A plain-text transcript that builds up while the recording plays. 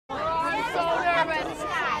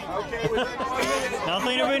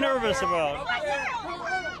Nothing to be nervous about.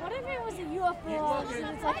 What if it was a UFO?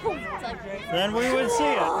 It's like, Then we would see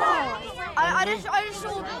it. I just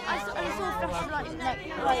saw flashlight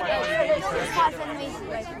like 5 centimeters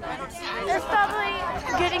away from it.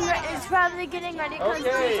 It's probably getting ready because to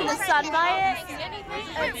the sun by it.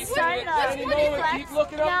 It's starting to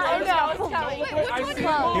reflect. Now it's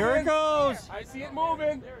probably Here it goes. I see it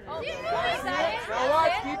moving. That's Now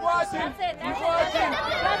watch, keep watching. Keep watching.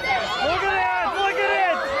 Look at it! Look at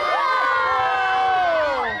it!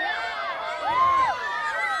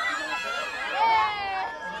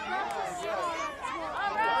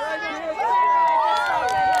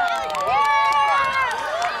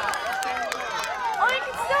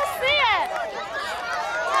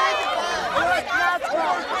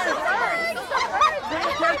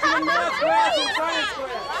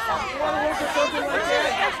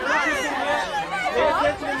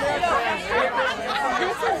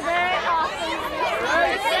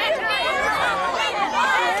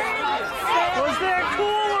 Was that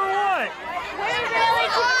cool or what?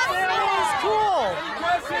 That was cool.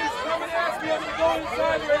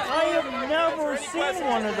 I have never seen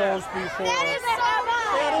one of those before.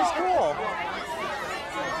 That is cool.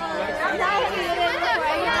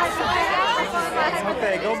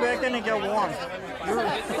 Okay, go back in and get warm.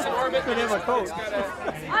 You could have a coat.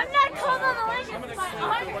 I'm not cold on the leg. My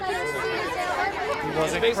arm He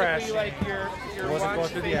wasn't crashing. Like It wasn't going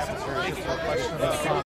through the atmosphere. It's just a reflection of the sun.